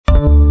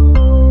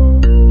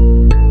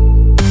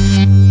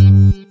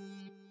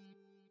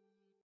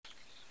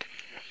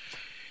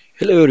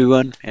Hello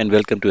everyone and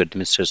welcome to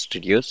Administrator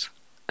Studios.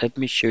 Let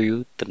me show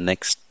you the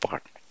next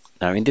part.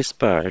 Now in this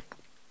part,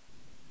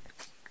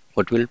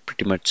 what we'll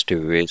pretty much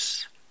do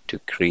is to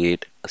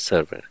create a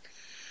server.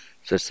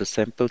 So it's a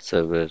simple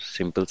server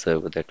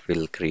that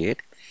we'll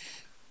create.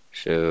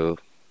 So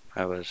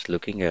I was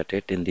looking at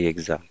it in the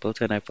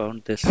examples and I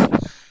found this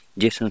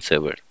JSON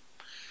server.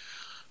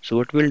 So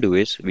what we'll do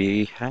is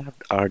we have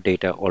our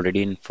data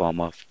already in form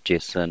of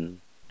JSON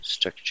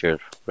structure,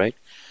 right?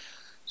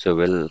 So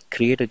we'll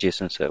create a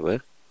JSON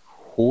server,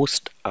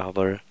 host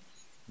our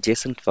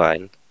JSON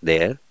file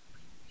there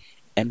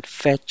and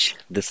fetch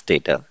this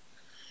data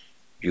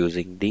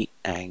using the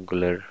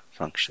Angular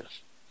function.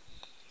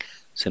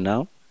 So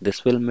now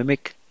this will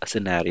mimic a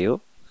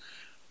scenario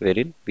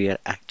wherein we are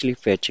actually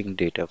fetching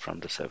data from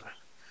the server.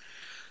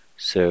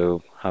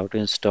 So how to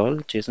install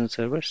JSON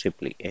server?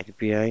 Simply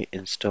npm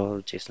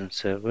install JSON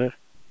server,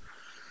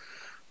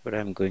 but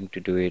I'm going to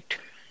do it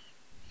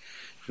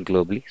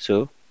globally.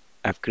 So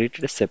I've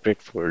created a separate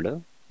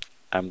folder.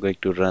 I'm going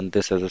to run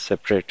this as a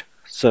separate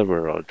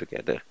server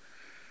altogether.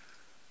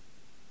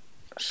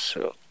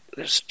 So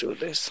let's do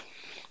this.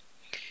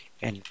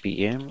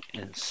 Npm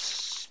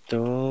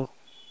install,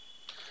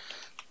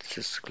 this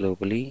is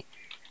globally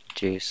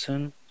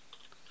JSON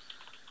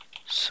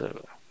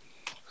server.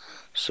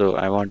 So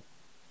I want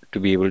to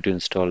be able to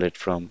install it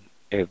from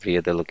every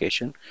other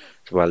location.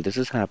 So while this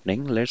is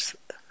happening, let's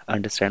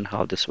understand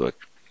how this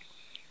works.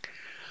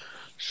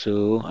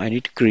 So I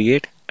need to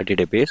create a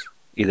database,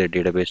 either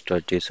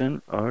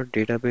database.json or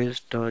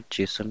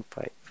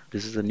database.json5.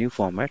 This is a new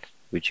format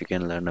which you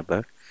can learn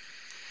about.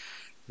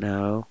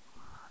 Now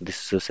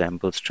this is a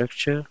sample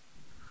structure.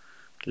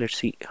 Let's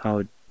see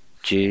how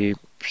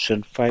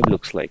JSON5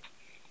 looks like.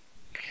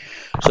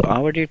 So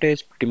our data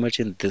is pretty much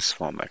in this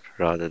format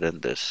rather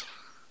than this.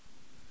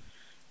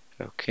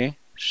 Okay,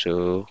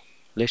 so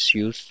let's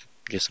use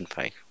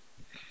JSON5.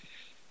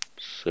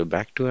 So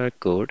back to our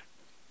code.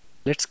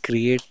 Let's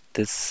create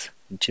this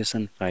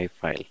JSON5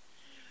 file.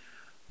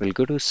 We'll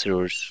go to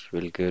source,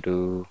 we'll go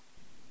to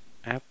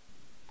app,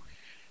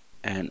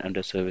 and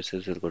under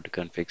services, we'll go to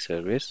config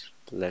service.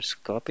 Let's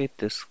copy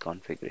this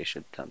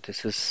configuration. Now,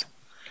 this is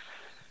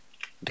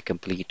the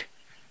complete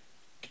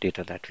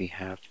data that we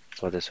have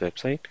for this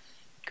website.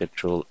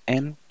 Control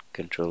N,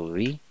 Control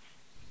V.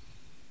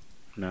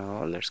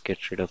 Now, let's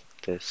get rid of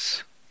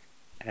this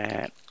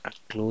and a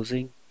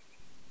closing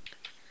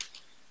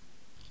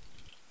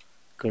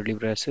curly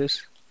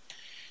braces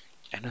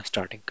and a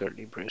starting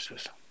curly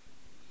braces.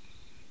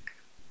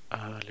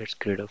 Let's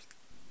get rid of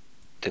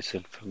this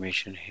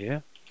information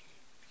here.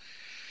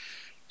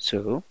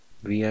 So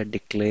we are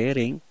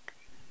declaring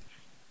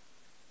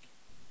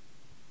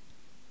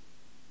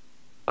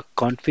a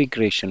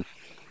configuration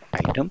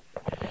item.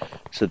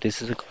 So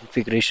this is a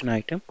configuration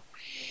item,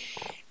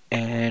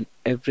 and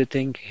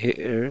everything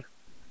here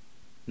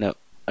now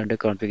under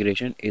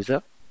configuration is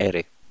a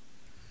array,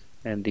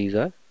 and these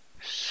are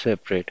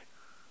separate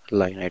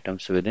line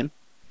items within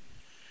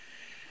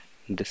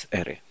this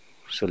array.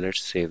 So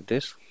let's save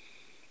this.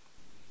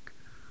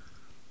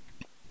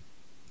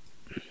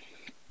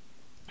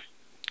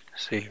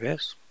 Save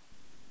as.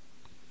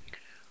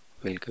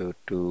 We'll go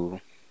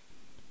to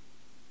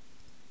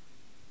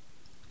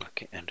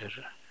under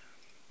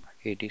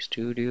AD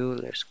Studio.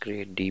 Let's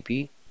create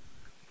DB.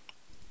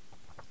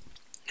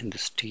 In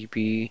this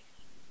DB,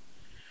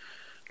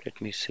 let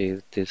me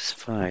save this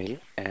file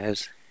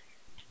as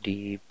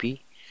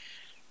db.json5.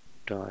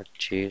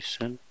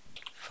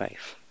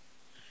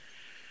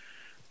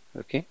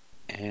 Okay,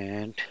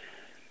 and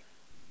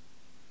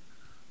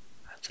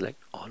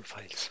select all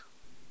files.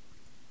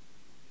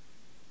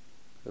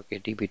 Okay,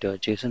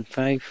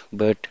 db.json5,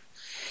 but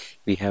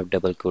we have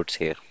double quotes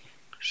here.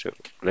 So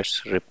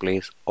let's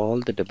replace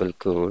all the double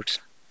quotes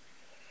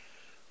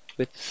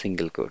with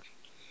single quote.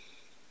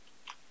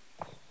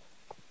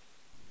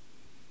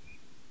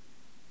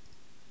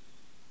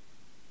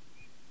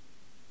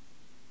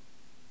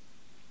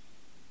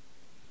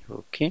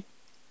 Okay,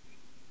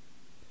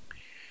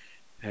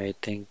 I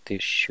think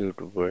this should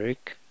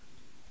work.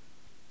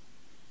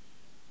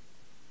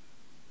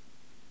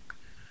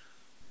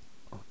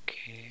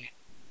 Okay,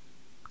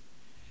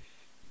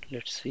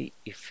 let's see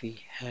if we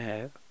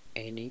have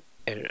any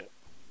error.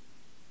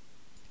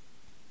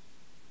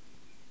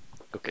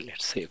 Okay,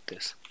 let's save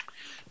this.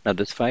 Now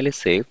this file is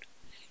saved.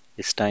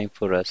 It's time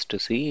for us to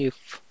see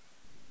if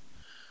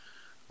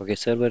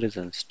server is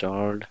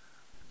installed.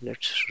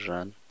 Let's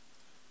run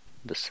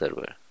the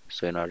server.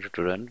 So in order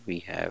to run, we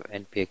have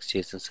npx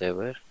JSON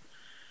server.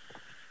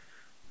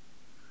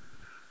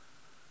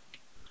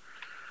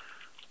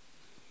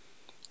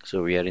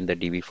 So we are in the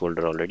DB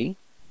folder already,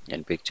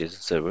 npx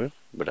JSON server,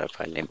 but our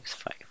file name is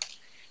 5.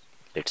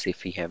 Let's see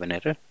if we have an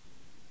error.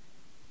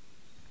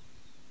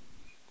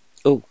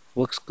 Oh,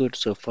 works good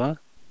so far.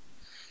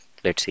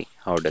 Let's see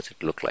how does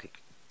it look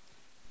like.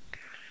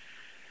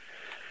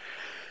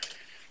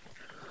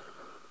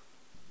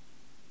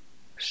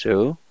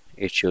 So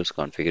it shows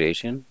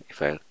configuration.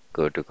 If I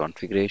go to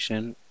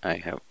configuration, I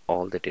have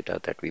all the data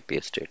that we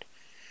pasted.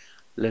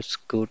 let's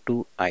go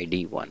to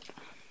ID1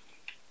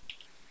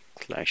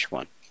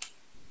 /1.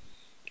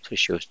 So it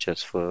shows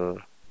just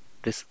for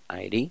this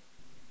ID.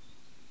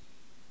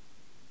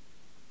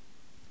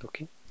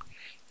 Okay.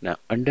 Now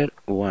under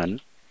 1,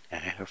 I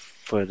have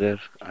further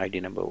ID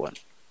number 1.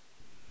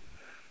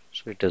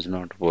 So it does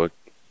not work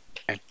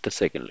at the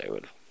second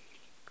level.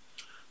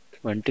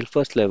 Until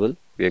first level,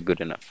 we are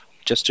good enough.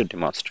 Just to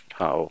demonstrate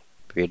how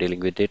we are dealing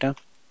with data.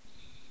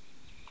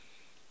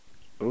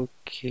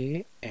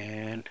 Okay,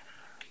 and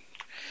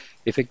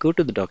if I go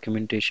to the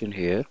documentation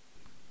here,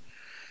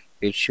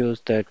 it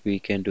shows that we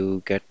can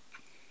do get,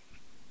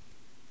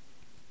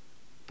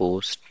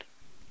 post.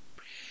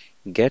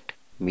 Get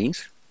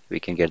means we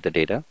can get the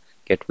data.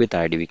 Get with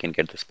ID, we can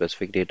get the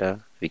specific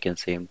data. We can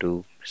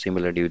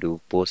similarly do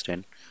post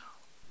and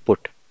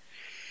put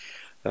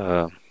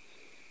uh,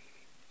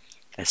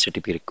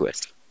 HTTP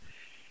request.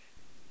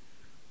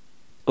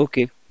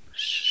 Okay,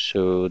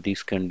 so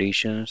these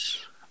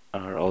conditions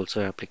are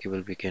also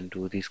applicable. We can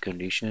do these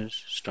conditions: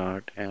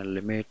 start and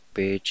limit,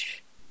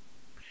 page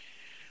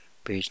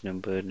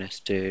number,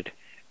 nested,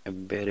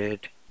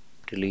 embedded,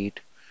 delete.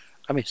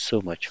 I mean,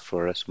 so much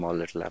for a small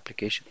little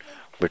application,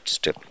 but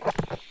still.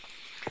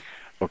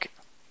 Okay,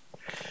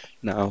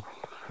 now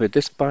with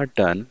this part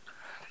done,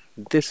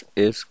 this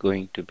is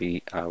going to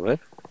be our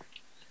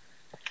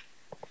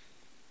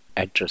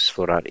address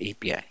for our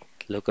API,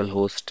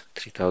 localhost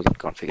 3000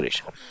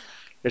 configuration.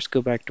 Let's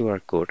go back to our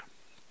code.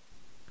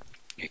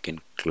 You can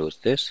close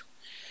this,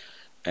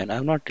 and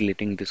I'm not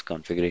deleting this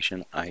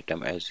configuration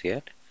item as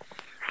yet,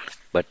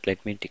 but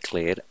let me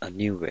declare a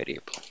new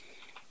variable.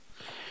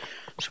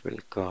 So we'll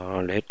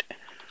call it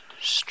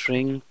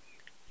string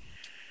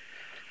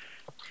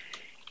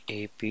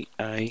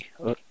API,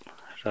 or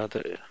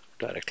rather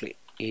directly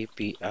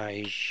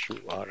API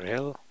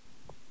URL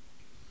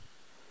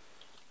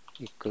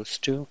equals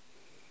to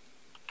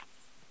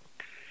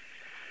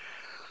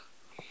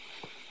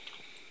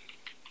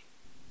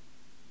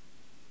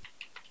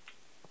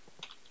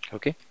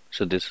okay.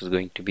 So this is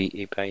going to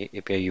be API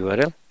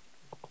URL,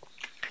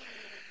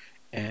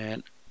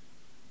 and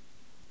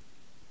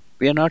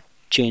we are not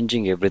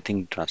changing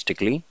everything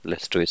drastically.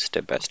 Let's do it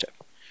step by step.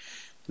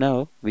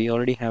 Now we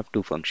already have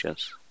two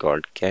functions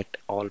called get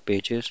all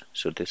pages,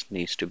 so this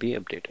needs to be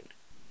updated.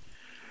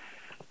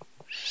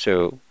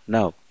 So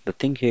now the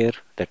thing here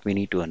that we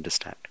need to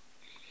understand,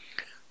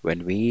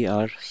 when we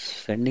are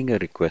sending a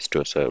request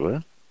to a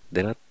server,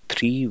 there are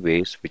three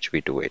ways which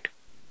we do it.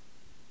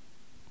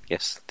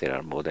 Yes, there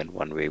are more than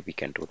one way we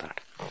can do that.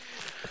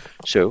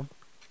 So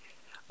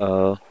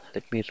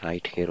let me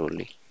write here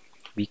only.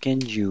 We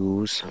can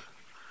use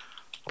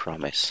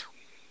promise.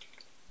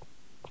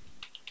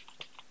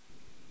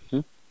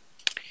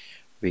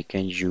 We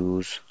can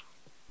use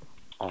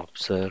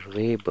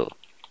observable,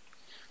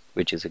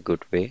 which is a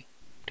good way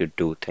to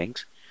do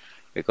things,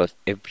 because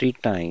every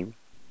time,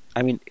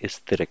 I mean, it's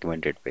the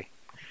recommended way.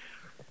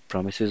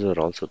 Promises are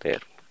also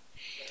there.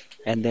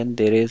 And then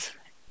there is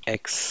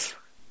X,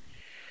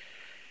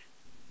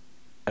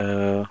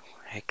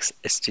 X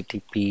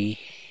HTTP,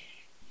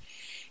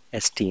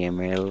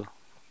 HTML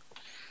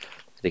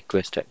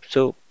request type.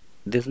 So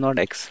this is not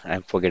X,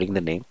 I'm forgetting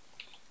the name,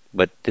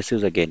 but this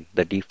is again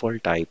the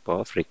default type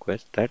of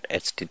request that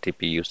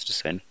HTTP used to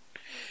send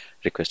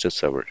request to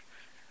server.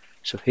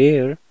 So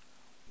here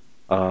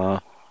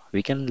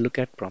we can look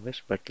at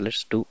promise, but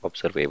let's do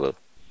observable,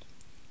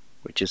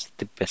 which is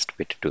the best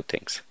way to do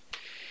things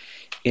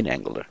in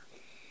Angular.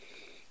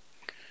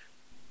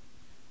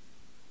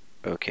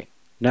 Okay,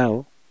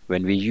 now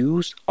when we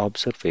use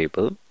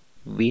observable,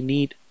 we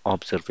need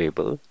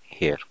observable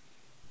here.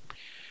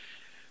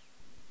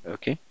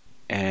 Okay,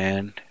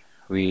 and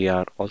we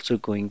are also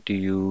going to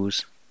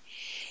use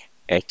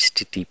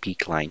HTTP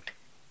client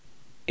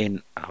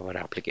in our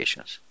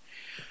applications.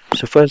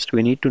 So first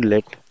we need to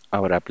let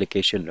our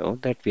application know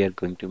that we are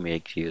going to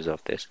make use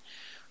of this.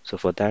 So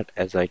for that,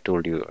 as I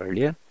told you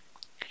earlier,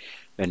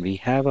 when we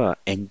have a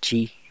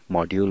ng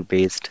module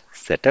based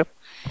setup,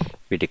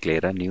 we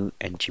declare a new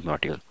ng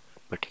module.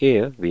 But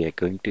here we are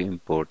going to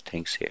import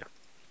things here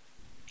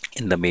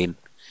in the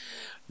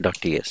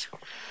main.ts.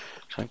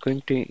 So I'm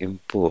going to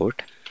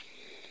import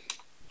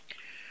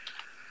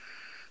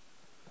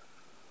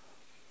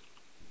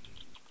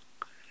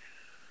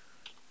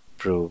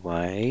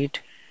provide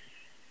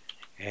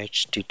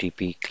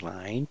HTTP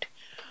client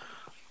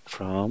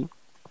from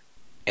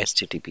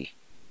HTTP.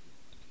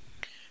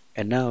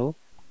 And now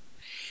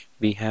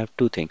we have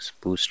two things: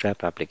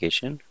 bootstrap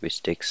application,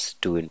 which takes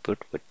two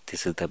input, but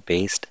this is the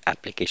based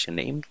application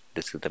name,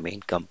 this is the main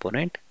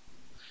component,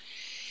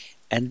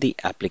 and the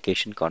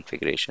application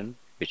configuration,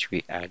 which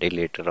we added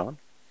later on,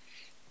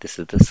 this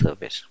is the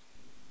service.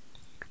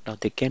 Now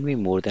there can be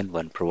more than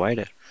one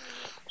provider,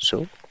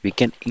 so we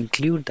can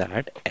include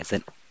that as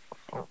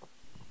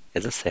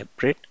a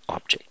separate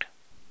object.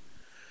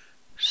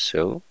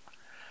 So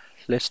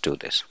let's do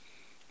this.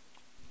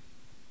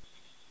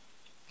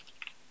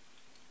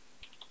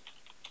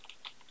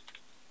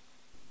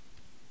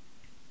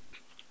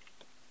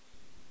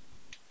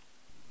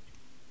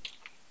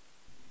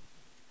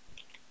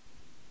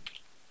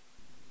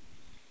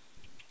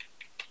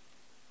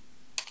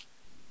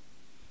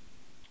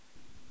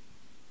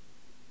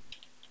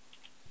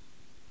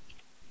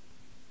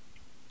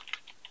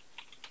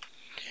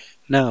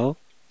 Now,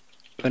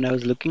 when I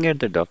was looking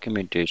at the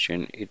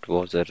documentation, it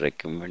was a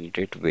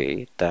recommended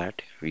way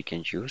that we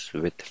can use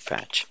with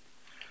fetch.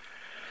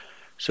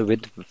 So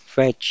with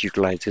fetch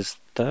utilizes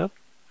the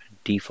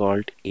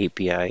default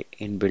API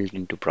inbuilt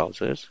into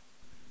browsers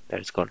that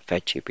is called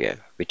fetch API,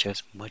 which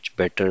has much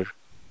better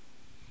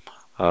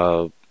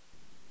uh,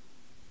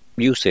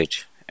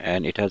 usage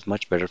and it has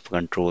much better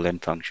control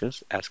and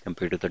functions as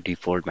compared to the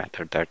default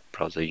method that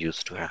browser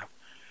used to have.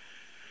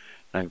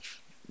 Now,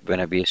 when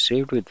I be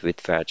saved with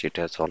fetch, it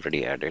has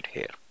already added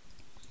here.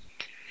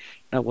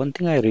 Now, one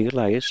thing I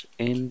realized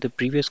in the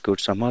previous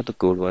code, somehow the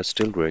code was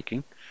still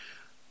working,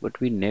 but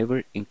we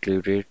never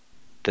included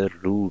the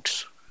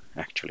roots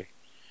actually.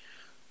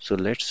 So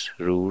let's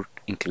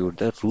include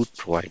the root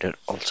provider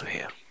also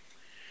here.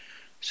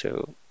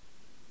 So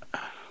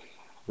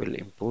we'll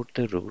import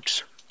the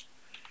roots.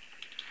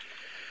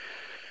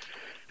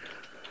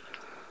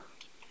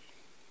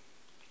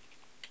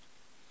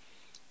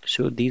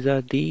 So these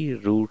are the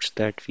roots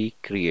that we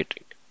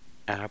created.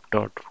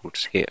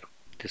 App.roots here,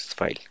 this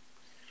file.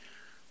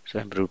 So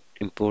I'm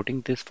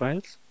importing these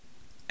files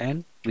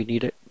and we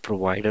need a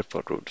provider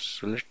for roots.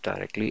 So let's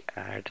directly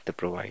add the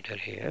provider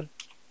here.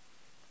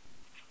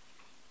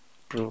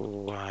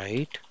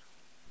 Provide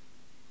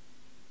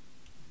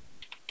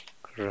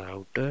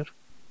router,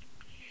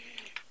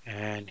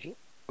 and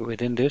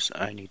within this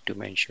I need to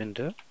mention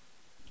the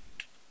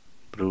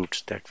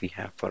roots that we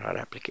have for our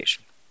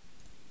application.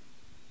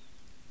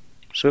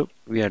 So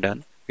we are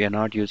done. We are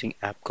not using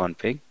app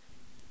config.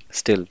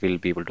 Still we'll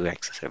be able to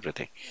access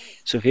everything.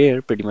 So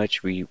here pretty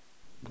much we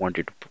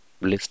wanted to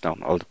list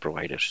down all the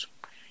providers.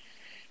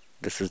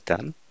 This is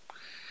done.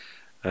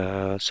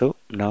 So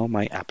now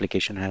my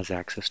application has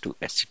access to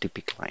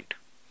HTTP client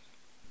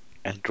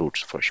and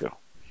roots for sure.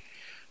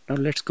 Now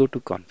let's go to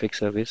config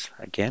service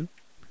again.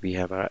 We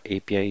have our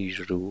API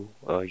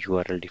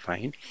URL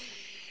defined,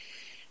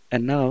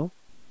 and now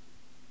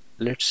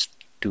let's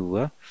do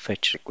a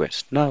fetch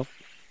request. Now,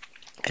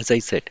 as I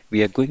said,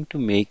 we are going to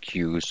make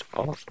use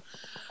of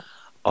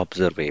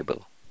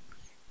observable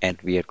and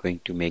we are going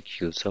to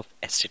make use of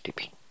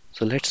HTTP.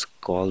 So let's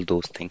call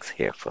those things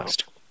here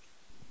first.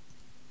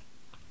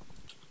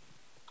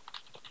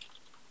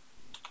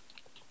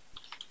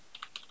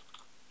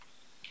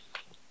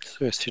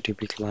 So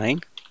HTTP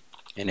client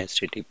and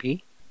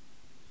HTTP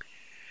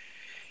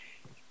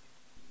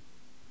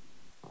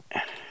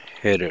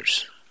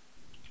headers.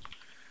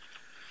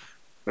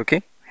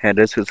 Okay,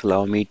 headers will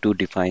allow me to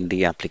define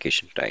the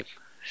application type.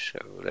 So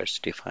let's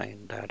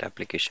define that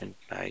application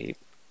type.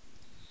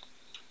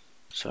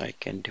 So I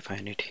can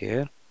define it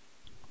here.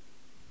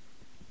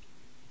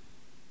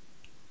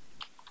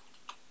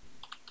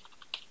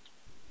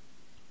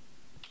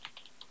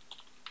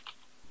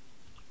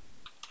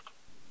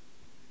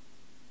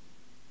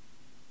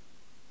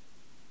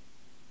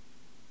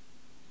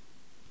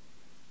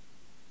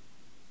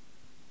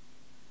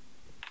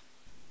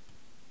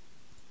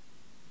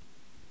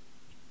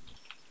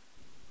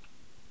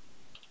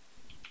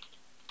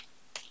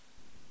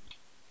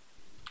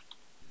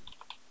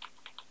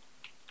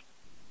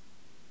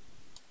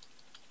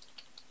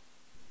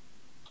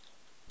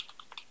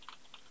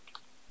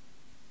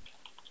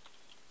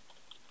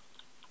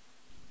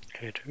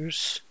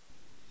 Headers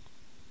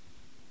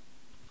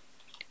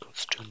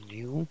equals to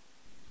new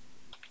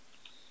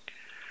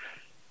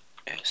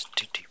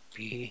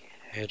HTTP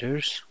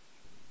headers.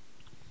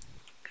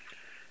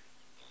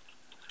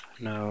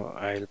 Now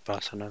I'll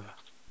pass on a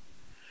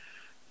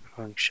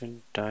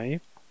function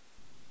type.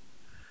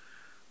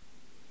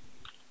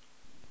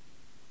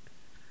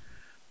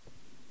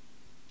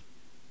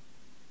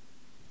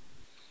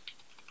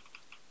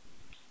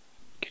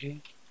 Okay.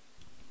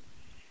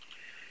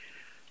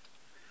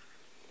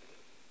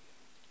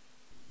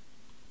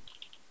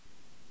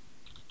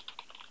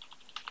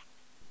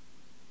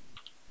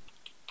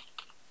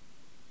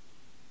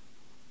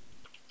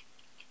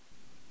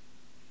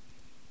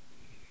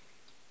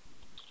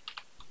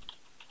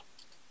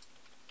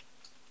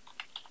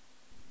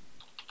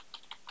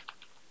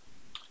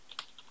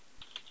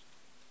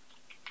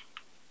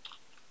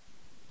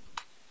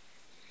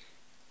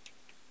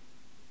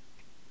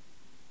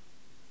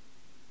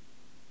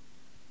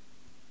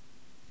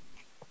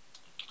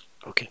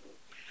 Okay.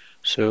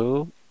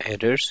 So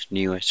headers,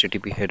 new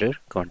HTTP header,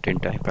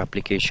 content type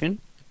application,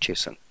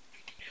 JSON.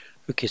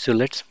 Okay, so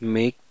let's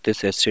make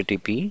this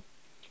HTTP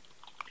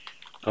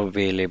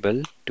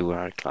available to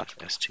our class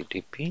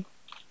HTTP,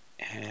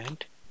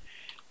 and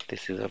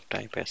this is of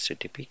type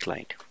HTTP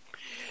client.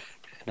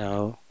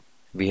 Now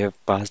we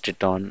have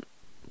passed on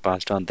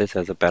this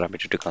as a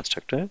parameter to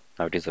constructor.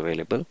 Now it is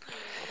available.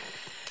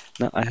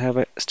 Now I have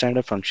a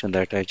standard function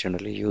that I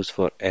generally use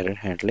for error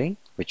handling,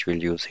 which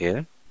we'll use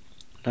here.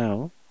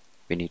 Now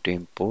we need to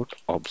import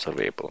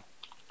observable.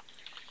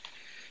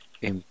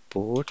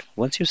 Import.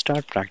 Once you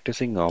start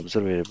practicing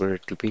observable,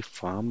 it will be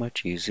far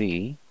much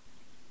easy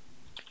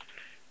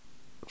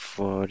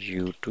for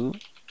you to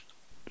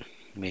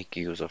make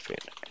use of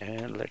it.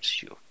 And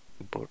let's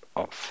import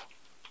off.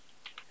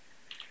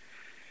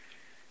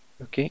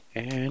 Okay,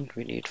 and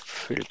we need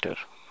filter.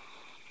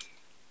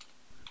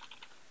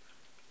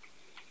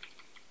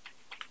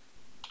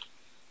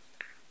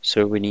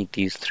 So we need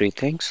these three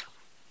things.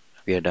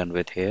 We are done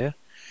with here.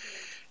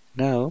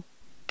 Now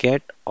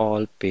get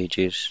all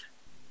pages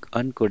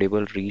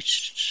uncodable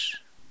reach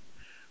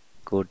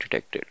code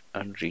detected.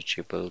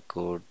 Unreachable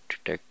code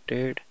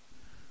detected.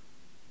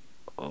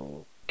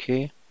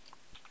 Okay,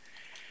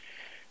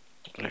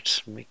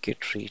 let's make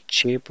it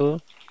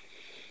reachable.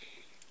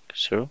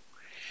 So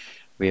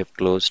we have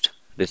closed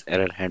this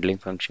error handling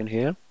function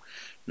here.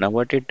 Now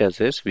what it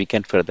does is we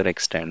can further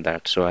extend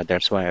that. So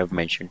that's why I've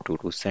mentioned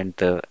to send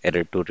the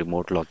error to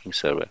remote logging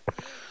server.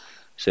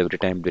 So every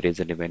time there is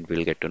an event,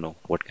 we'll get to know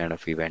what kind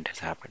of event has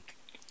happened.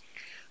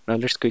 Now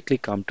let's quickly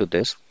come to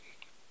this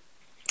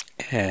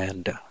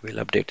and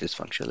we'll update this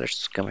function.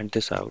 Let's comment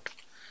this out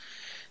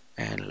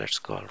and let's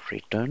call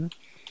return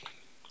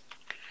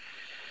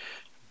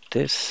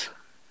this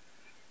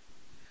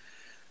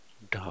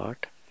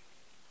dot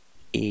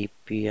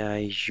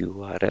API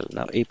URL.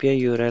 Now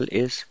API URL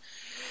is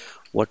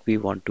what we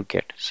want to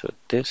get. So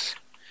this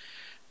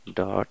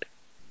dot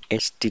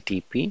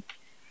HTTP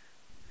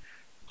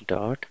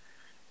dot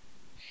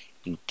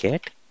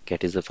get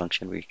is the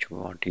function which we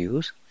want to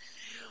use.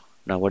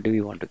 Now what do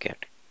we want to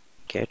get?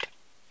 Get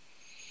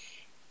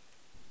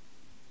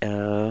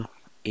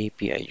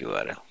API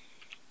URL.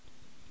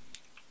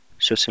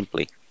 So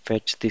simply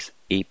fetch this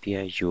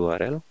API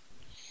URL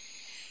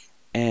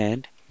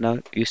and now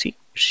you see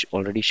it's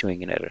already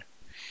showing an error.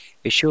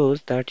 It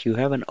shows that you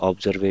have an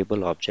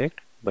observable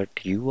object but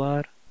you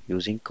are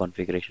using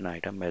configuration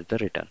item as the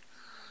return.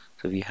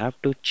 So we have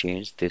to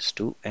change this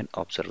to an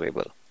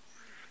observable.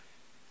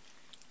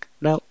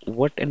 Now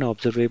what an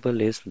observable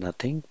is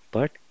nothing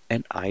but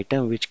an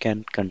item which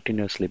can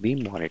continuously be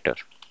monitored.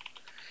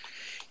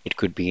 It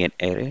could be an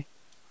array,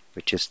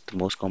 which is the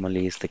most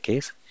commonly is the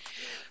case.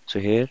 So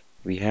here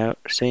we have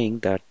saying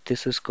that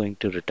this is going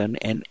to return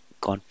an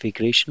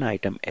configuration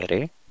item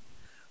array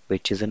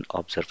which is an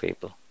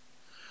observable.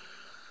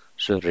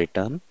 So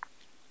return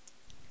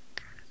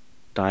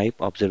type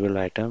observable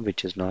item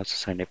which is not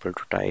assignable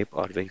to type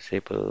or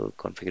visible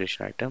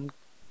configuration item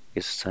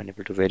is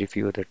assignable to very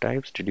few other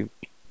types to do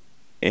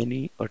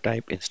any or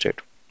type instead.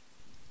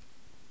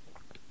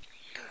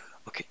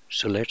 Okay,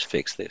 so let's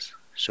fix this.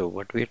 So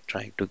what we're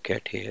trying to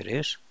get here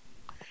is,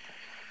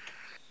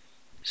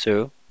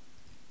 so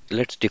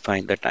let's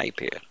define the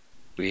type here.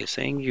 We are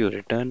saying you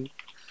return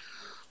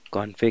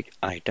config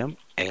item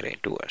array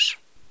to us.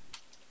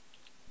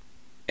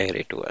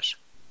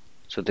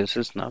 So this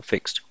is now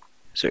fixed.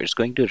 So it's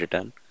going to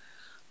return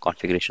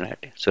configuration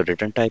item. So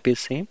return type is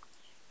same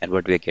and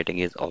what we are getting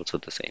is also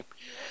the same.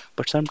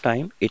 But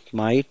sometime it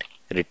might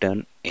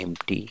return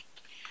empty.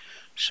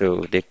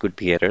 So there could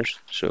be errors.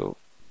 So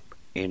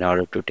in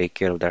order to take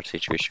care of that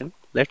situation,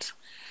 let's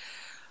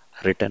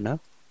return a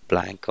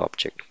blank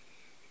object.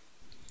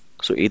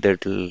 So either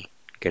it will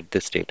get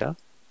this data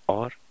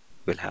or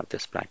we'll have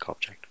this blank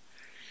object.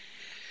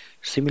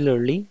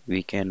 Similarly,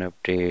 we can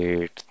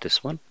update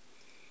this one.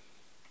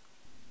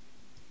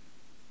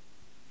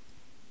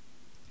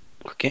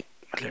 Okay,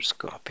 let's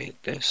copy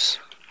this.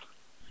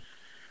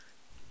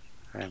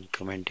 I'm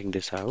commenting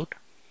this out.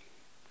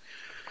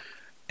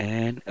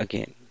 And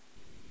again,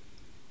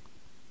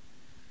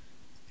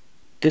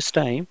 this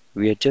time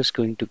we are just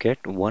going to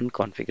get one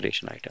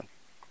configuration item.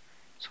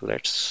 So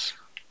let's,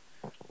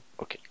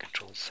 okay,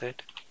 control Z,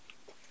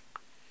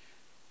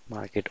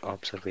 mark it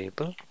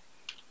observable.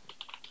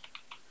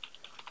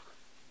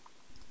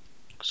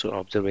 So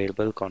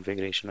observable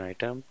configuration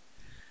item,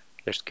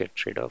 let's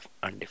get rid of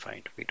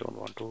undefined. We don't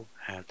want to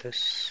have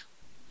this.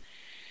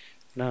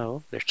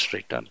 Now let's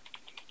return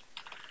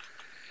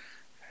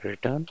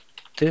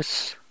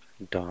this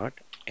dot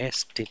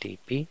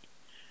http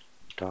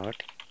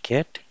dot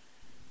get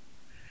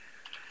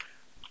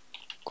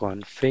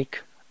config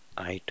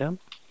item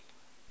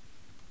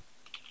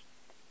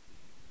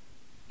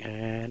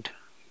and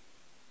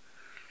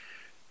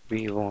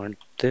we want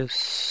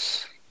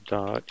this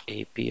dot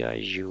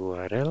API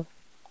URL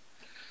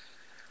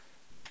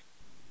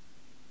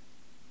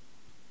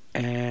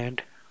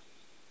and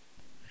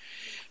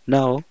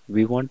now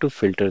we want to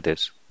filter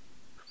this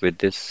with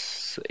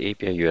this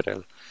API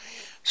URL.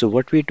 So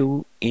what we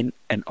do in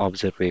an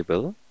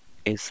observable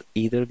is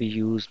either we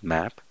use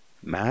map.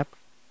 Map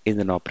is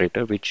an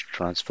operator which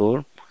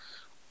transform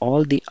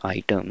all the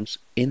items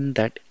in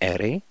that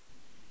array,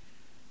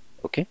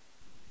 okay,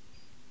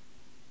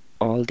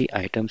 all the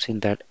items in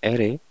that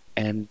array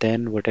and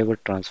then whatever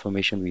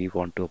transformation we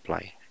want to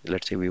apply.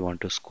 Let's say we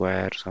want to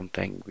square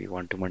something, we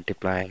want to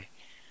multiply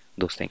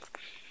those things.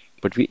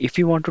 But if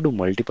we want to do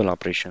multiple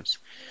operations,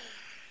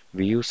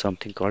 we use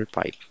something called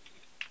pipe.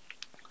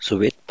 So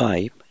with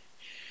pipe,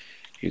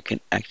 you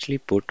can actually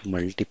put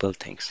multiple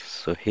things.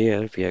 So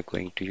here we are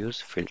going to use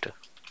filter.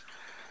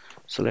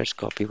 So let's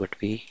copy what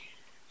we,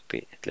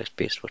 let's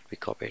paste what we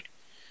copied.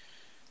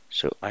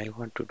 So I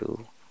want to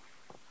do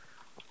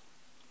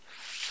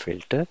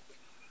filter.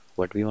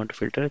 What we want to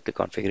filter, the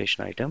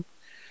configuration item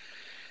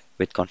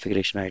with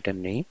configuration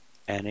item name,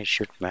 and it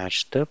should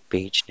match the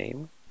page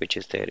name which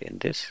is there in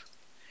this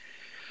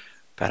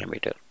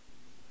parameter.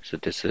 So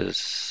this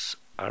is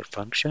our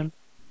function.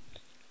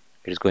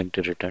 it is going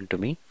to return to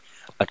me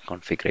a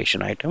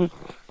configuration item,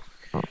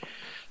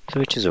 so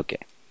which is okay.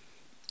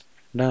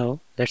 Now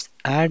let's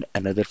add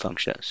another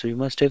function. So you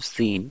must have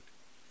seen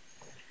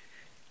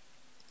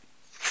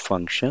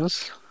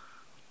functions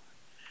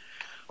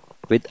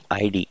with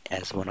ID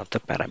as one of the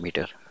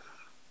parameter.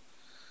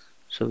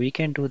 So we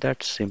can do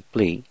that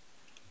simply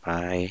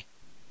by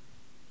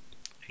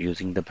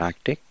using the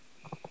backtick.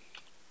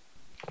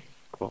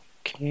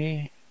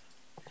 Okay,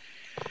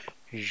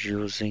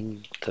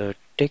 using the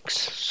ticks,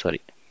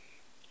 sorry,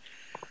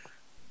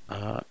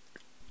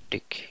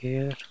 tick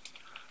here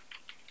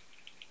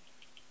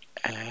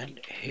and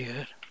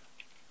here.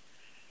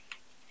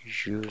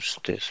 Use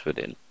this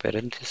within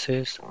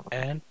parentheses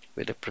and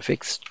with a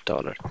prefix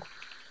dollar,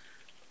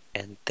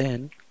 and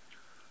then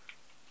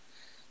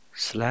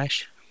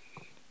slash.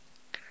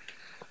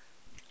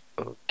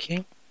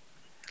 Okay,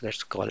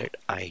 let's call it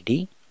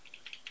ID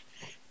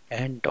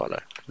and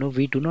dollar. No,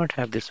 we do not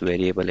have this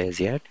variable as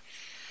yet.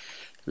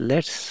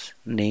 Let's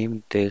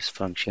name this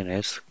function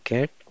as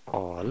get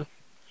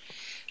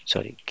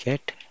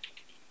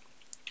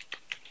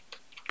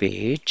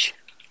page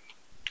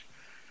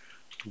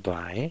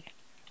by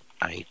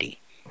ID,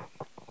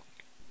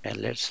 and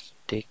let's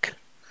take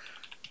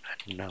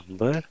a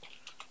number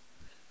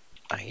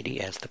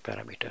ID as the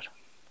parameter.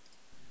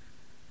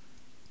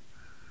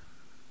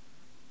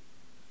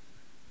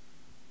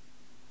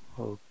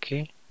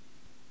 Okay,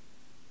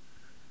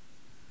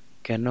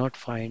 cannot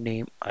find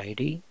name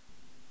ID,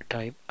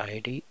 type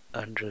ID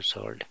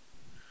unresolved.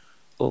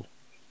 Oh,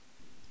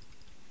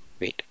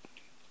 wait,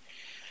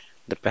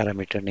 the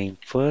parameter name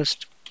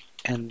first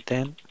and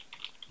then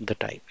the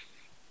type.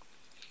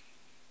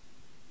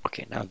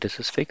 Okay, now this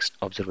is fixed.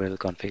 Observable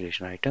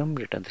configuration item,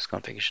 return this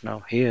configuration.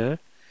 Now here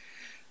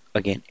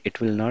again, it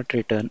will not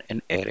return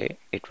an array,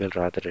 it will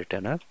rather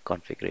return a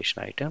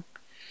configuration item.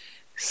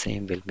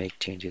 Same, will make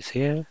changes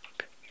here,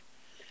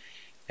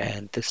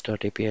 and this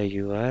 .api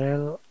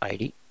URL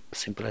ID,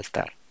 simple as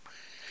that.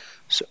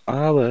 So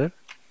our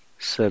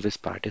service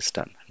part is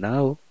done.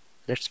 Now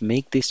let's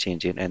make this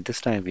change in, and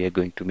this time we are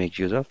going to make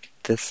use of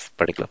this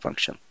particular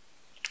function.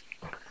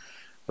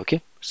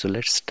 Okay, so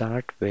let's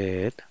start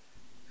with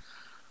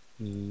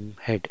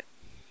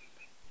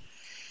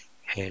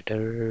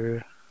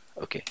header.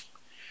 Okay,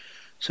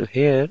 so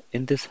here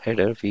in this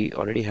header we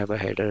already have a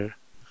header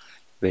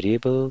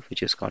variable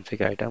which is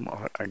config item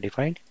or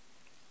undefined.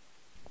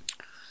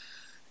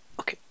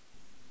 Okay,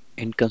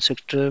 in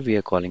constructor we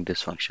are calling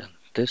this function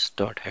this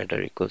dot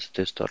header equals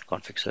this dot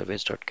config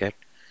service dot get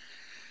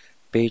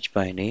page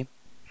by name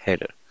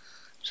header.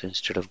 So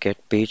instead of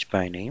get page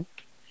by name,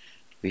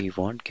 we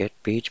want get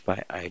page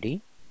by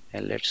ID,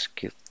 and let's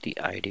give the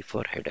ID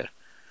for header.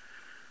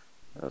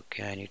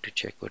 Okay, I need to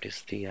check what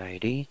is the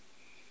ID.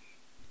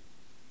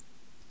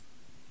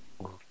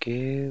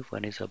 Okay,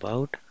 one is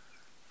about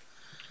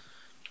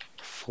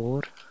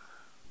 4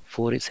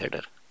 is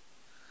header.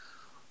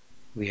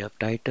 We have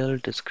title,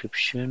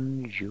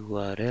 description,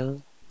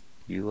 URL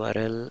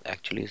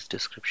actually is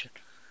description.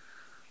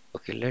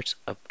 Okay, let's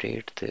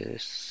update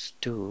this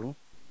to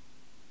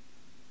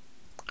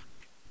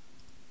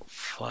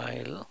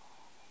file,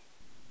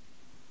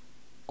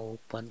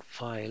 open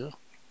file.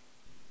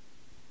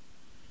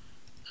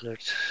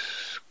 Let's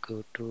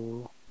go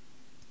to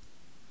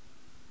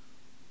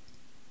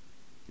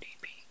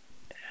db.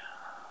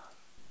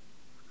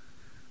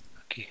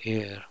 Okay,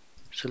 here.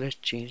 So let's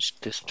change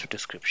this to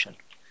description.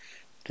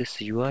 This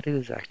URL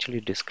is actually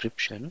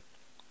description,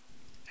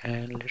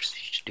 and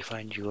let's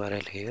define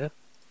URL here,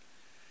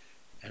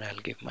 and I'll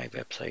give my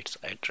website's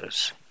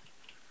address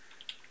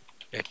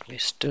at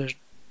mr.n.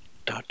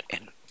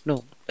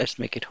 No, let's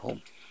make it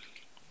home.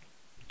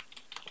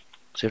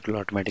 So it will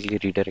automatically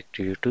redirect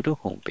you to the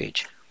home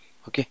page.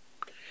 Okay,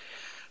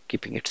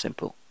 keeping it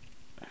simple.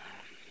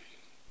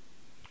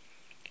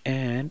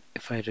 And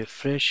if I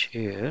refresh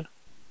here,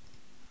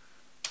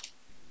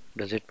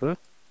 does it work?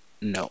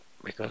 No,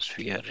 because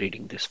we are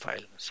reading this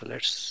file. So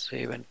let's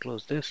save and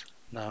close this.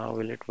 Now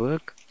will it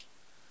work?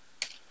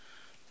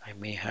 I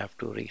may have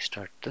to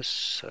restart this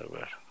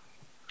server.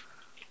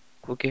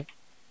 Okay,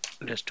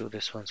 let's do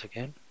this once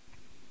again.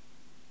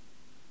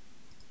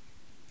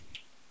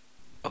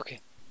 Okay,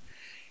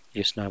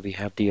 yes, now we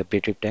have the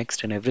updated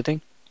text and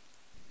everything,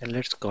 and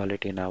let's call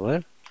it in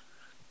our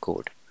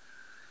code.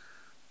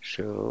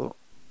 So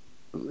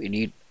we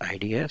need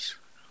IDS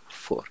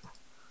 4.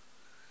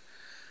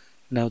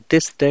 Now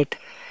this that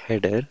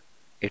header,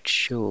 it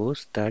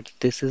shows that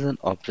this is an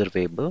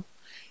observable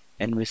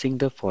and missing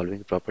the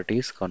following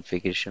properties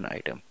configuration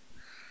item,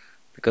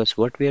 because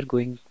what we are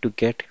going to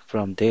get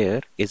from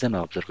there is an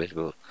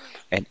observable,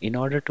 and in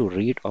order to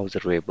read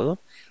observable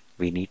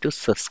we need to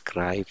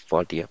subscribe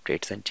for the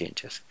updates and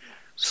changes.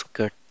 So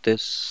cut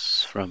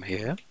this from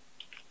here.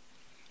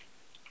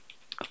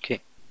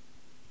 Okay,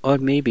 or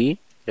maybe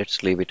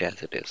let's leave it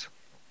as it is.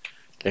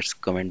 Let's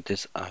comment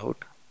this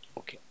out.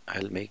 Okay,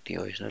 I'll make the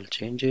original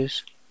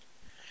changes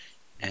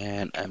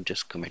and I'm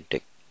just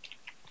commenting.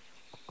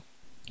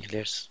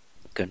 Let's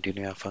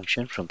continue our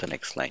function from the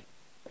next line.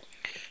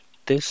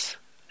 This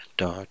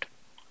dot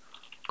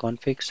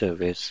config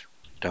service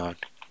dot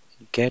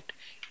get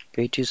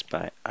pages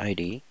by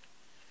ID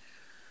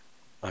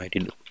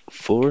ID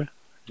 4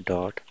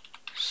 dot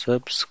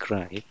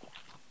subscribe,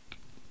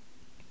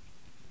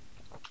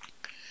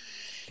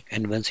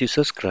 and once you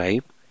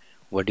subscribe,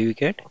 what do you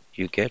get?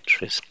 You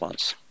get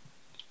response,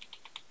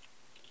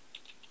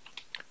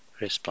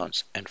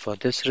 and for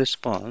this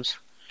response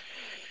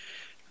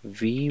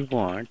we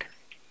want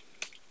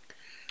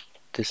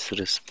this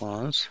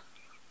response,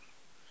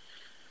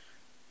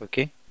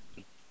 okay,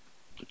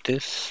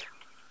 this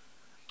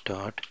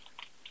dot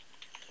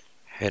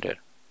header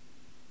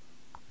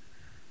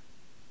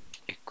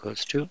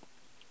equals to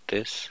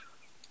this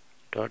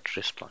dot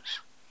response.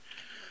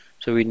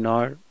 So we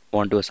now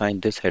want to assign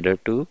this header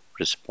to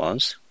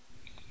response,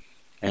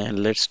 and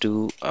let's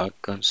do a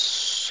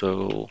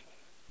console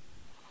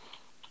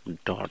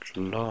dot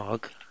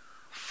log,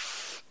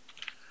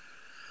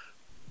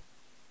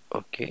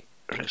 okay,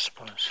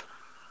 response.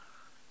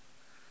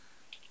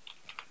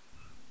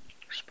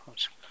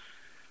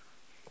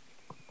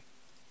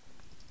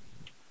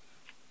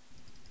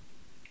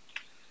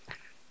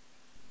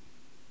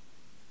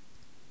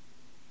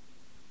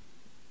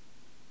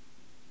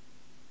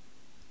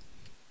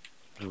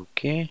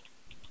 Okay,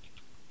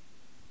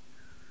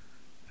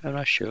 I'm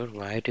not sure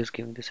why it is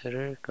giving this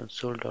error.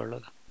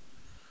 Console.log.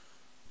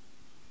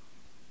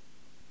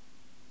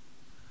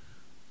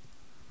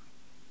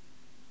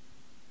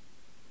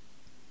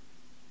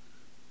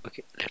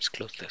 Okay, let's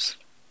close this.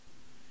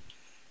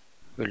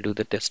 We'll do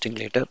the testing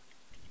later.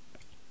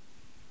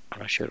 I'm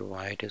not sure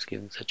why it is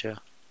giving such a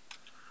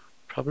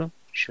problem.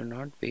 Should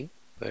not be,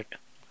 but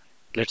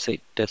let's say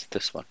test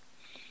this one.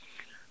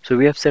 So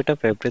we have set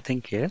up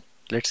everything here.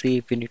 Let's see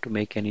if we need to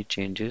make any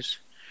changes.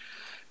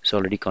 It's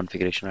already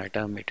configuration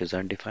item. It is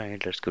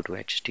undefined. Let's go to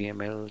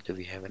HTML. Do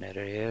we have an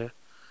error here?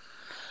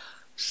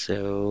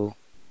 So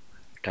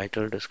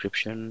title,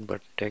 description,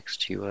 but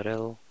text,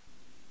 URL.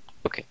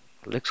 Okay,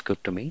 looks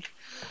good to me.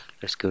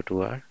 Let's go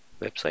to our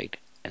website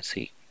and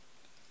see.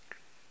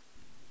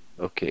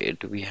 Okay,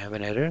 do we have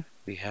an error?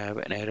 We have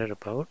an error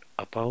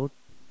about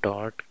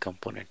dot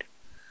component,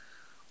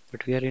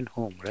 but we are in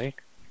home, right?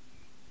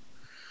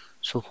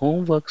 So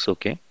home works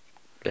okay.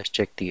 Let's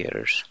check the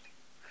errors.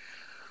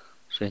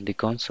 So in the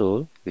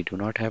console we do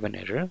not have an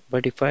error,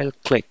 but if I'll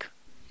click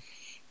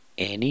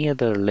any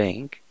other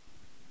link,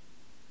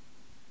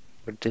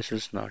 but this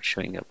is not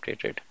showing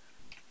updated,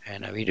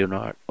 and we do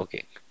not.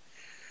 Okay,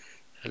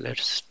 so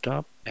let's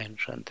stop and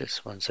run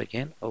this once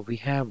again. Oh, we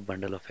have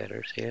bundle of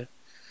errors here.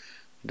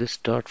 This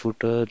dot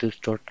footer, this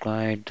dot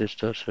client, this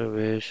dot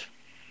service.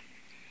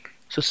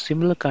 So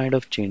similar kind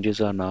of changes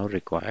are now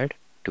required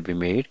to be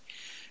made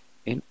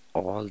in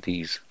all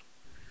these,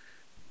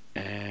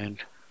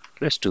 and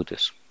let's do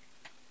this.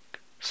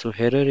 So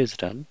header is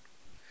done.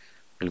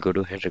 We'll go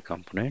to header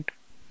component.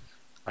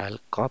 I'll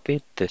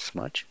copy this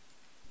much,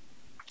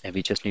 and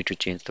we just need to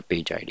change the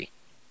page ID.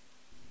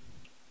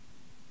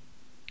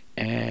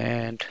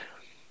 And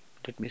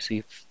let me see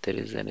if there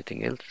is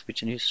anything else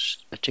which needs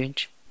a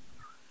change.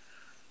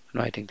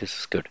 No, I think this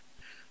is good.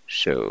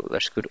 So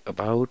let's go to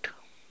about.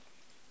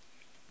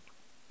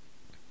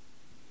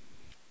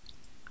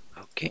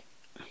 Okay,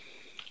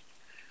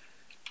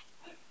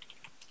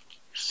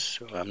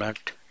 so I'm not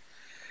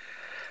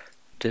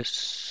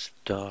this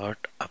dot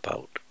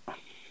about.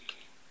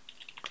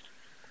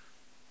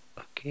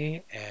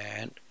 Okay,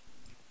 and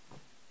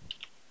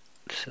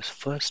this is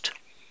first.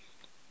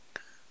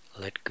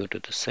 Let's go to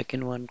the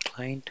second one,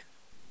 client.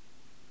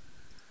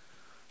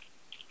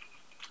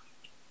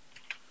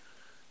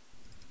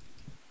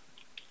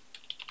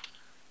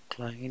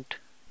 Client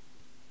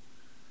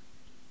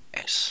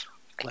S,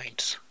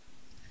 clients.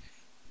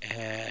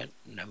 And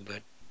number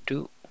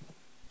 2,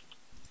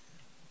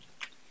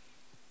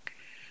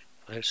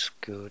 let's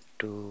go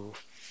to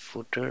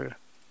footer.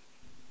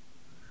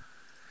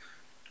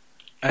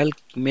 I'll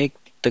make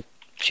the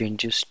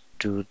changes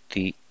to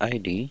the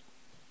ID.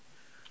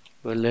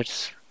 Well,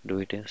 let's do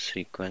it in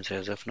sequence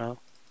as of now.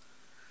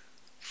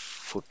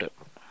 Footer.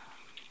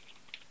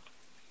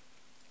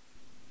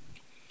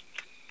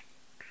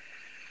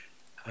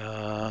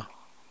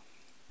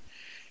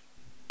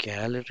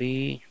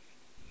 Gallery.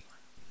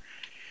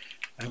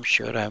 I'm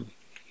sure I'm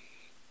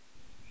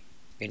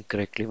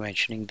incorrectly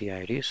mentioning the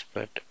IDs,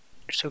 but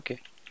it's okay.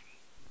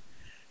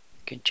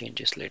 You can change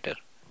this later.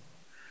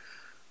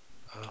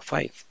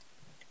 5.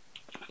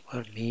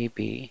 Or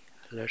maybe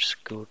let's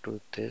go to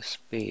this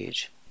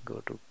page,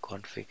 go to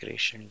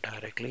configuration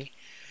directly.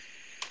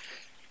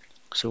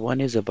 So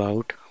one is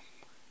about,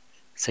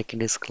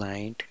 second is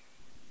client,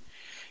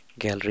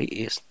 gallery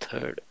is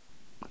third.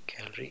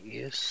 Gallery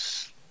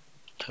is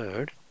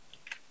third.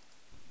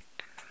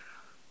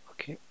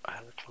 Okay,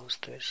 I'll close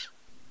this.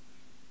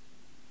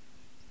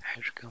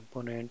 Header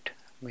component,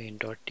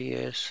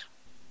 main.ts.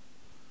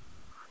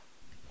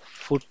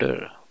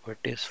 Footer, what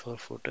is for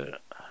footer?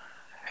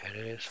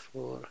 Header is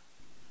for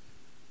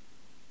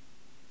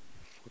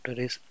footer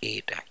is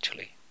 8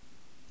 actually.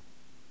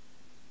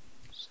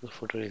 So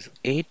footer is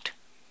 8.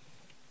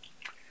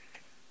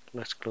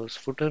 Let's close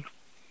footer.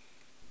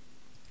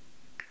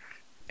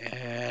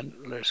 And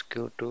let's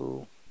go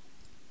to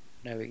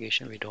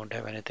navigation. We don't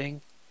have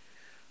anything.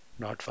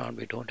 Not found.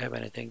 We don't have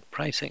anything.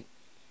 Pricing.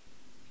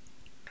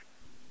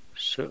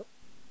 So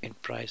in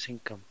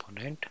pricing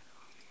component,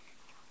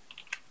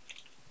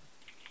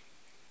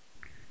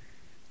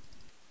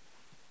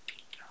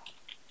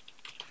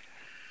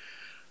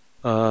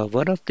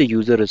 one of the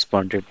user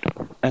responded,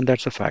 and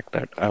that's a fact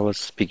that I was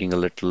speaking a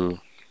little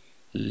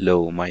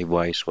low. My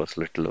voice was a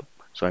little low.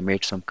 So I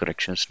made some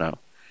corrections now.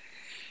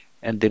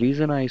 And the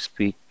reason I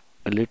speak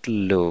a little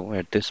low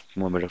at this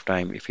moment of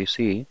time, if you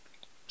see,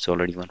 it's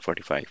already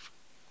 1:45.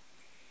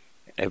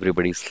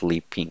 Everybody's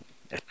sleeping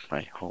at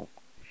my home.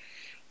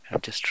 I'm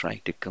just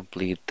trying to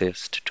complete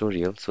this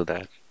tutorial so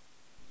that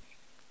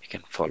you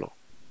can follow.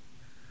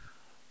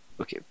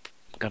 Okay,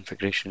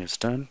 configuration is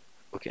done.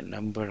 Okay,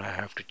 number I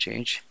have to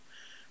change.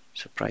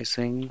 So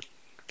pricing,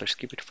 let's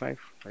keep it 5.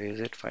 Why is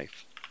it 5?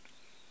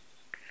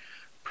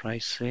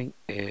 Pricing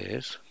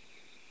is,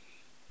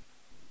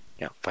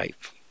 yeah,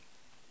 5.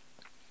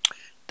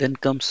 Then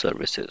comes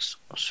services.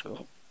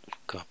 So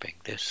copying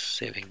this,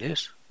 saving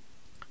this.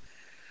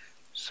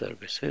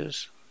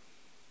 Services.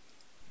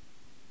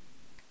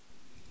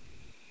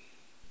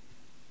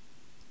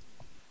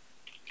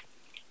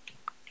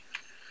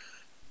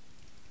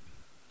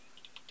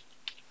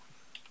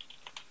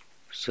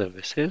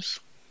 Services.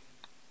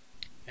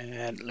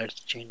 And let's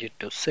change it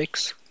to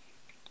 6.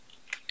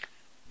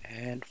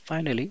 And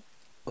finally,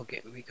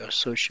 okay, we got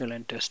social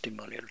and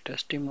testimonial.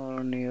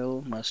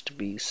 Testimonial must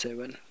be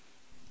 7.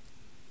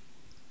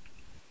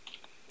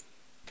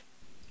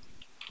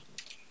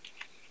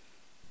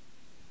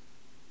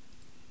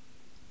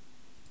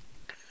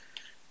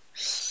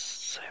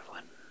 7.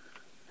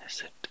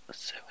 Is it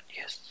 7?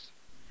 Yes.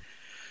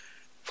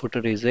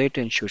 Footer is 8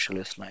 and social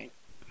is 9.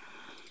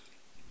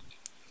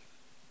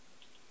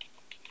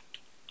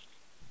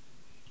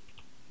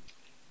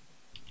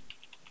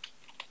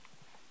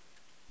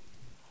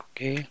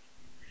 Okay.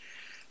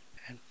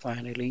 And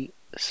finally,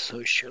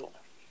 social.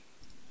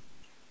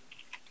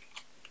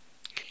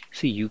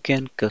 See, you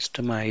can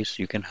customize,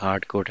 you can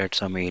hard code at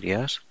some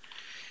areas,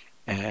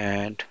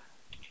 and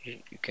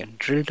you can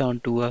drill down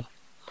to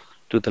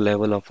the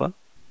level of a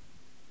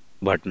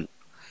button,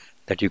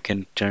 that you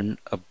can turn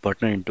a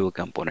button into a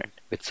component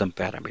with some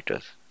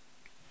parameters.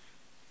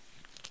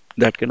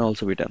 That can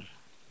also be done.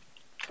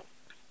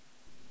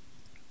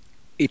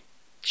 It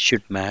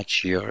should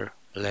match your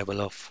level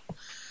of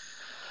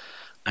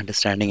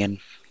understanding and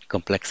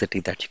complexity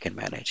that you can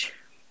manage.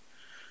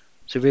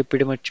 So we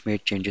pretty much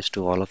made changes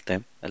to all of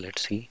them.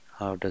 Let's see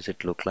how does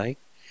it look like.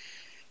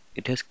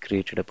 It has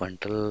created a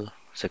bundle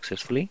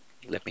successfully.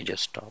 Let me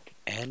just stop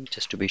and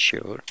just to be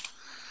sure,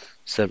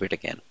 serve it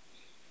again.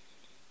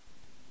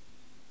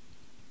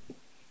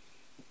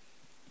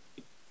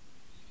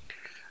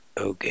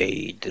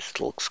 Okay, this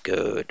looks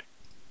good.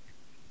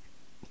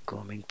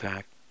 Coming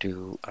back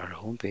to our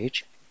home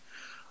page.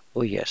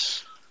 Oh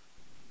yes,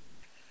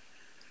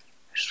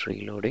 it's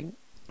reloading,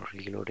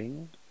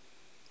 reloading,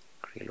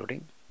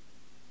 reloading.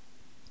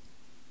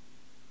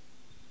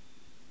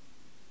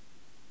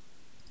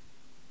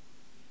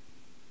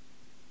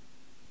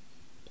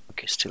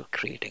 Okay, still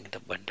creating the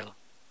bundle.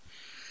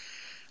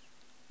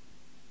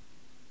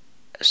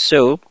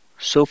 So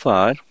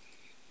far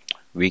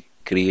we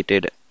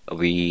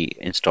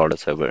installed a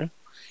server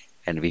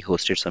and we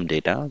hosted some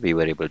data. We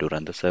were able to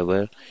run the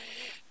server.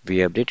 We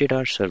updated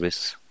our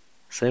service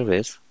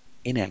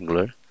in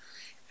Angular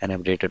and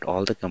updated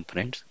all the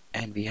components,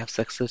 and we have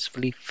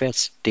successfully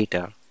fetched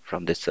data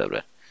from this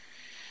server.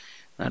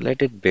 Now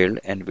let it build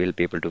and we'll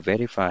be able to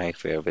verify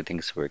if everything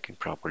is working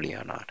properly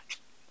or not.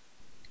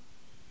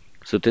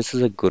 So this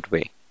is a good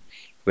way.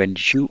 When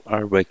you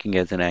are working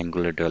as an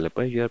Angular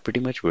developer, you are pretty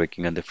much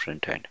working on the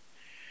front end.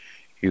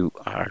 You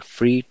are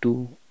free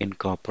to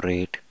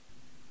incorporate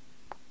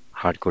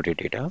hard-coded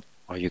data,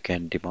 or you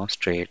can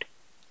demonstrate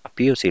a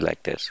POC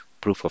like this,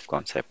 proof of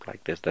concept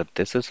like this, that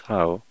this is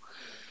how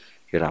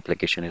your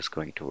application is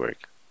going to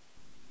work.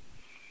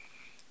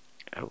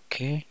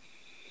 Okay,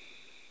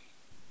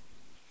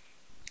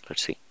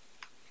 let's see.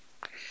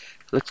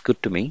 Looks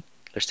good to me.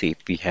 Let's see if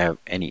we have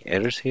any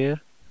errors here.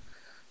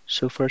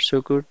 So far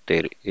so good.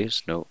 There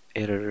is no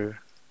error.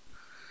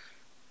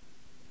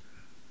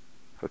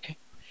 Okay,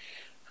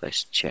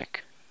 let's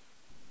check.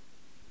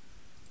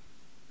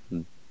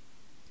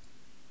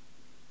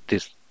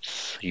 These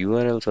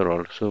URLs are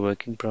also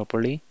working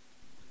properly.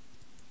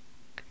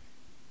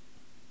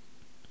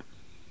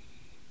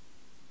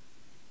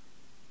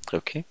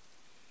 Okay,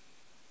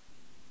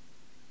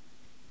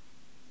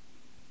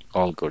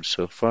 all good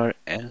so far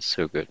and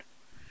so good.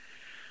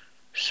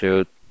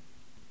 So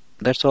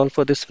that's all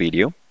for this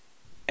video,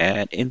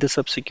 and in the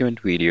subsequent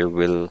video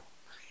we'll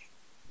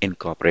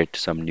incorporate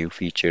some new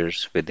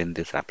features within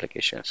these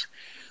applications.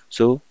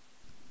 So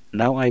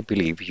now I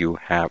believe you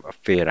have a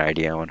fair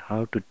idea on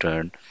how to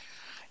turn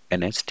an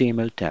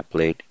HTML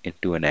template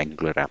into an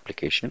Angular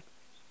application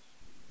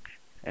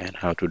and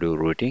how to do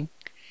routing,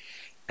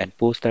 and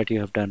post that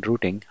you have done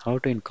routing, how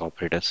to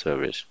incorporate a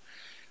service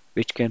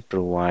which can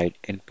provide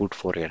input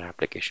for your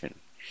application.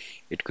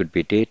 It could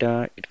be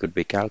data, it could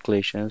be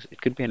calculations,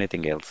 it could be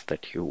anything else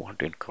that you want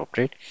to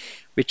incorporate,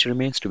 which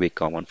remains to be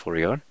common for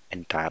your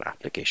entire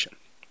application.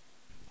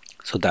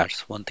 So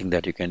that's one thing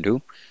that you can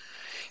do.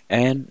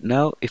 And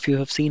now, if you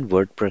have seen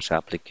WordPress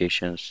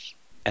applications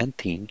and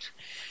themes,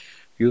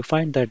 you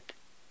find that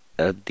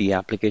the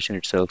application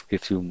itself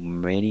gives you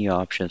many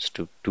options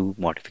to do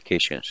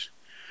modifications.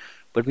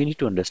 But we need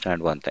to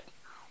understand one thing.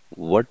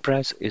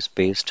 WordPress is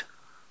based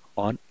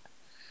on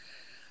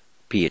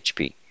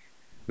PHP,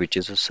 which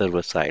is a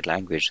server-side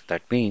language.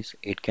 That means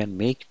it can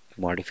make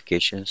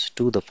modifications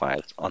to the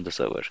files on the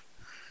server.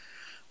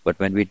 But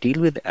when we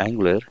deal with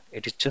Angular,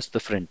 it is just the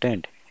front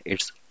end.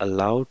 It's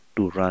allowed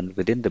to run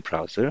within the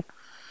browser,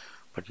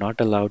 but not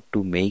allowed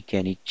to make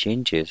any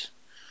changes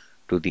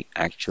to the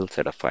actual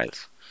set of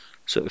files.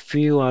 So if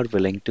you are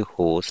willing to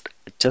host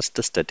just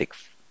a static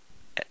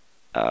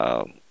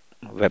uh,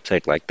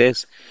 website like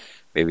this,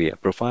 maybe a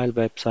profile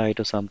website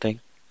or something,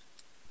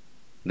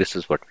 this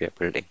is what we are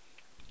building.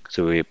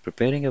 So we're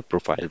preparing a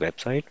profile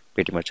website,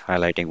 pretty much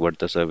highlighting what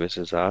the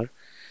services are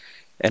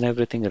and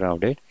everything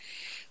around it.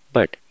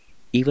 But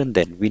even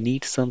then, we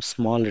need some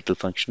small little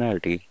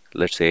functionality.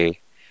 Let's say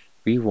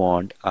we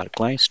want our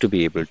clients to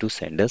be able to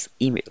send us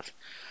emails.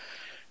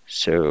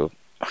 So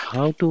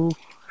how to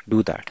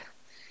do that?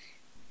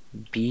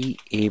 Be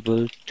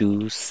able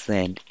to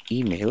send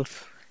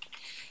emails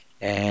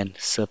and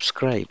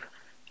subscribe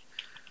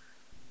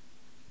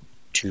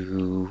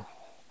to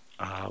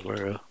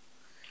our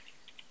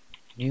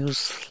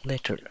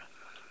newsletter.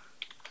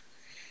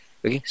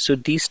 Okay, so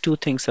these two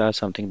things are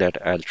something that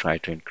I'll try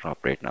to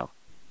incorporate now.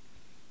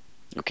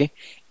 Okay,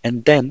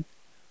 and then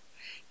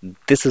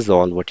this is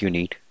all what you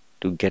need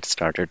to get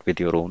started with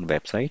your own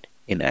website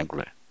in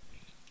Angular.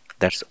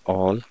 That's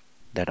all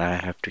that I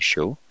have to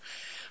show.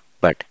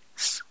 But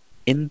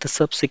in the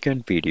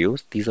subsequent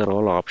videos, these are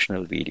all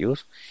optional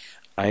videos,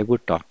 I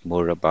would talk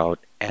more about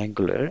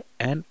Angular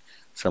and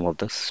some of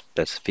the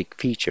specific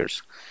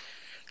features.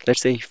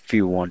 Let's say if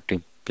you want to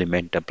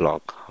implement a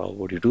blog, how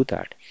would you do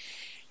that?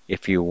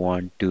 If you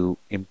want to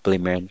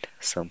implement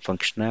some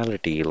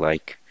functionality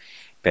like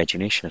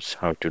paginations,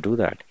 how to do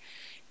that?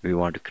 If you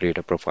want to create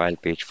a profile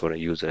page for a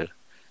user,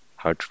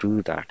 how to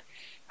do that?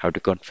 How to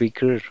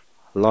configure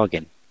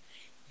login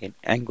in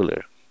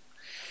Angular.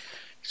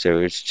 So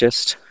it's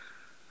just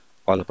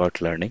all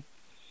about learning,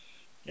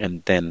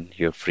 and then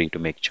you're free to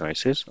make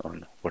choices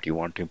on what you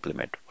want to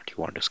implement, what you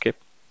want to skip.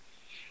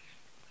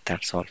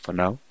 That's all for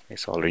now.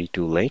 It's already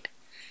too late.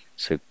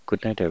 So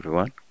good night,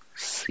 everyone.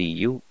 See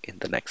you in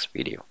the next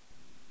video.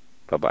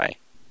 Bye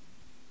bye.